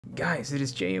Guys, it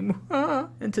is JM,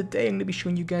 and today I'm going to be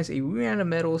showing you guys a Random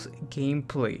Metals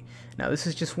gameplay. Now this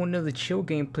is just one of the chill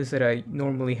gameplays that I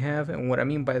normally have, and what I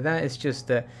mean by that is just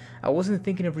that I wasn't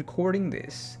thinking of recording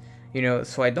this,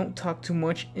 so I don't talk too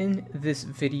much in this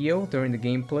video during the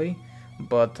gameplay,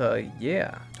 but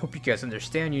yeah, hope you guys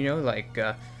understand,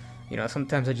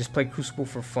 sometimes I just play Crucible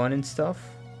for fun and stuff,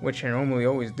 which I normally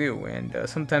always do, and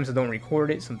sometimes I don't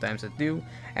record it, sometimes I do.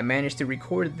 I managed to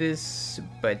record this,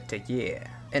 but yeah.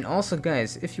 And also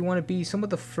guys, if you want to be some of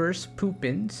the first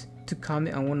poopins to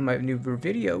comment on one of my newer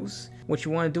videos, what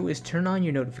you want to do is turn on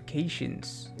your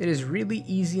notifications. It is really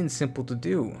easy and simple to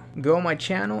do. Go on my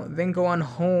channel, then go on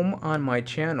home on my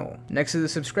channel. Next to the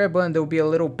subscribe button, there will be a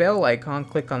little bell icon.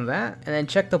 Click on that, and then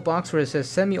check the box where it says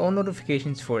send me all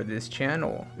notifications for this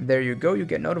channel. There you go, you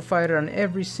get notified on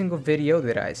every single video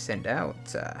that I send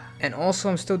out. And also,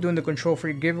 I'm still doing the control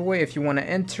free giveaway. If you want to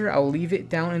enter, I'll leave it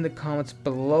down in the comments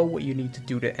below what you need to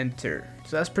do to enter.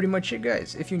 So that's pretty much it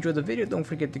guys. If you enjoyed the video, don't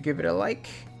forget to give it a like,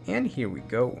 and here we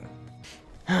go.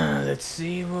 Let's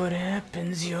see what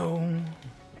happens, yo.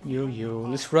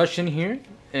 Let's rush in here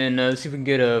and see if we can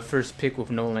get a first pick with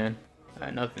no land.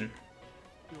 Nothing.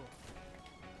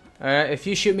 Alright, if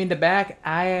you shoot me in the back,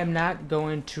 I am not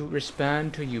going to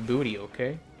respond to you, booty,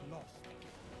 okay?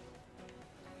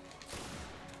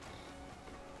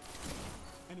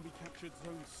 Enemy captured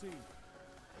zone C.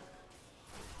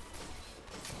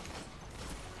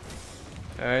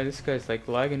 Alright, this guy's like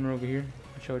lagging over here.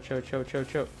 Chow. The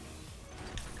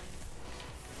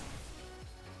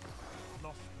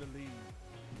lead.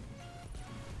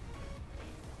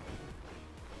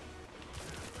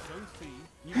 Zone C.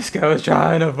 This guy was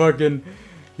trying to fucking...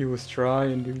 He was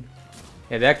trying, dude.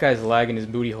 Yeah, that guy's lagging his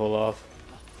booty hole off.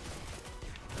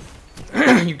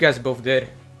 You guys are both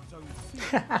dead.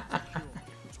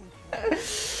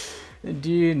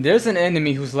 Dude, there's an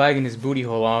enemy who's lagging his booty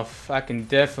hole off. I can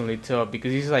definitely tell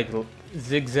because he's like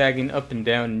zigzagging up and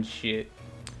down and shit.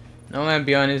 No Land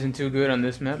Beyond isn't too good on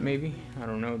this map, maybe? I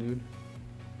don't know, dude.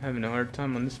 Having a hard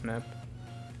time on this map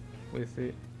with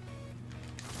it.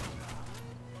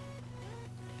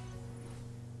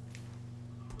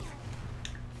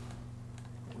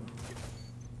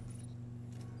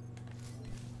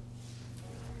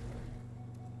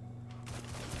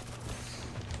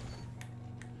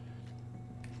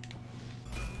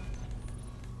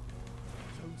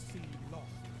 Zone C lost.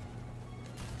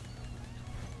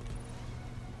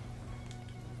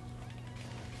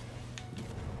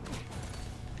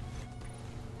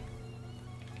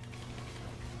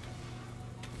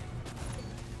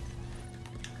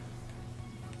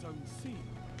 Zone C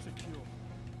secure.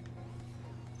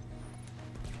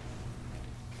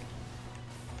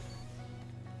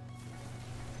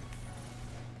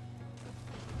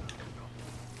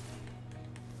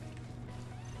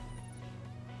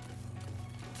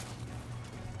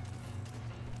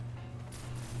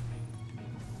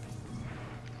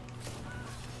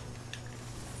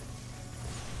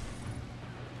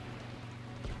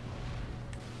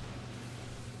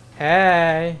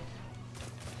 Hey!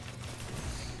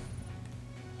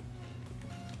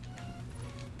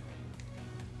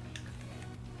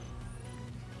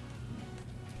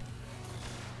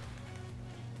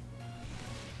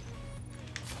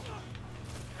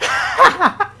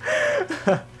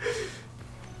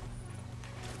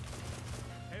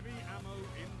 Heavy ammo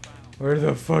inbound. Where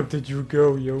the fuck did you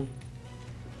go, yo?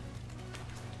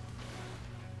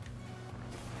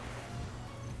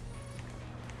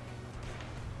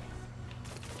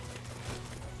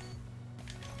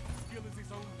 Skill is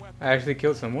his own weapon. I actually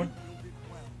killed someone. Wielded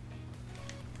well.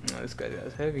 Oh, this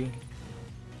guy's heavy.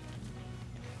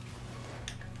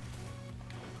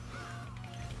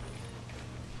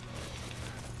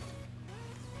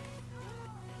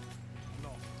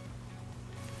 Lost.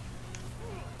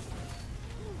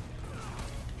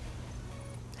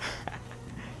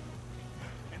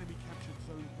 Enemy captured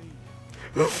zone B.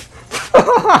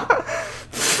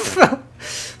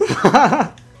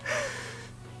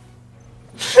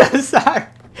 Sorry.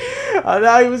 I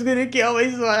thought he was gonna kill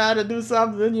me, so I had to do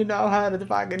something, I had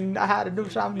to do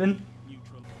something.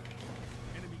 Neutral.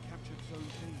 Enemy captured zone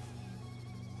B.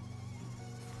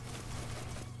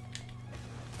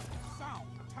 Sound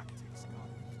tactics,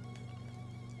 guys.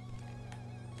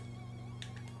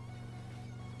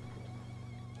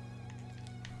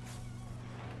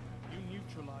 You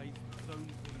neutralized zone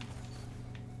B.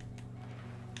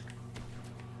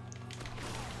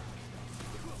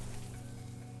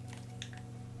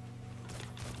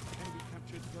 Enemy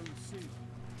captured zone C.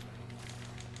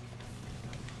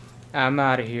 I'm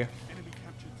out of here. Enemy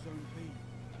captured zone B.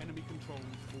 Enemy controls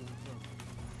all zones.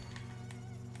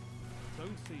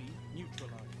 Zone C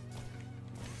neutralized.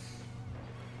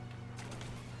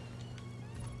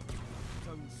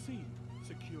 C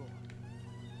secure.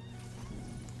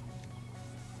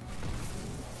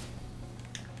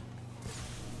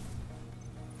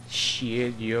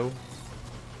 Shit, yo.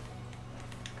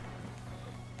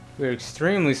 We're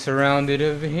extremely surrounded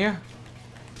over here.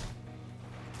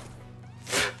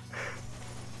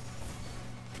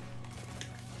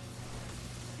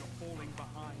 You're falling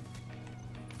behind.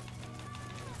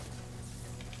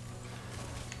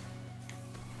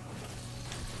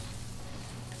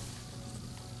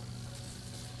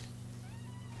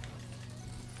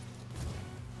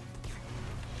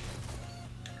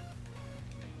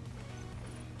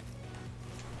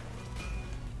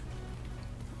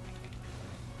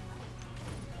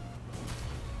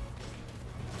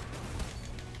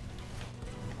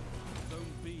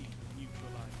 Zone B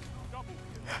neutralized. Double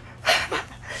kill.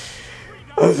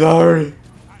 I'm sorry.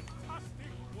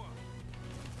 Fantastic work.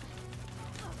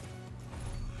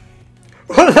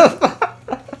 What the fuck?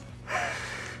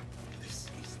 This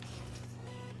is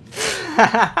beautiful.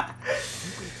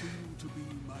 You continue to be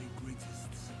my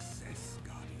greatest success,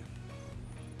 Guardian.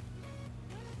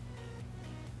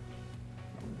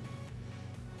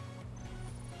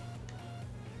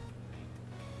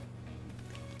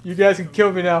 You guys can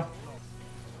kill me now.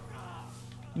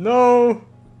 No.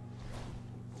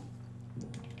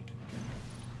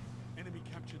 Enemy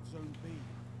captured Zone B.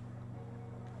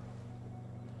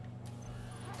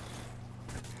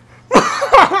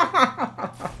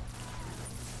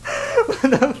 What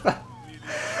the fuck?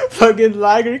 Fucking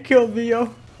Liger killed me,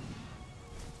 yo.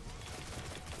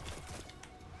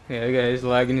 Yeah, the guy is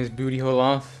lagging his booty hole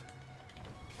off.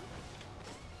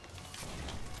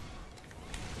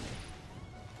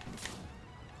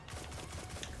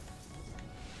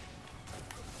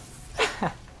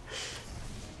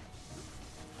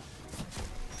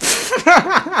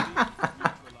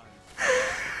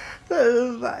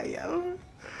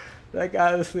 That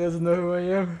guy honestly doesn't know who I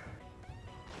am.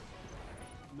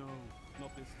 No,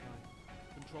 not this time.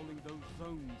 Controlling those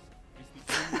zones is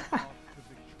the only path to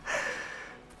victory.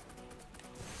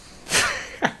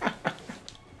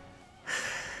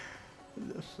 What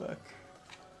the fuck?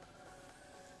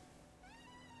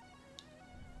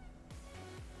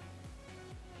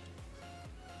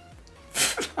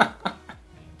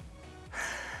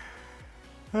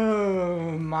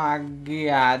 Oh my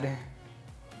god.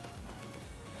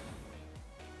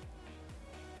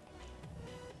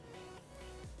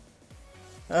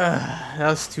 That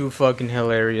was too fucking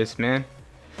hilarious, man.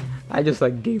 I just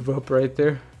like gave up right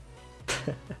there.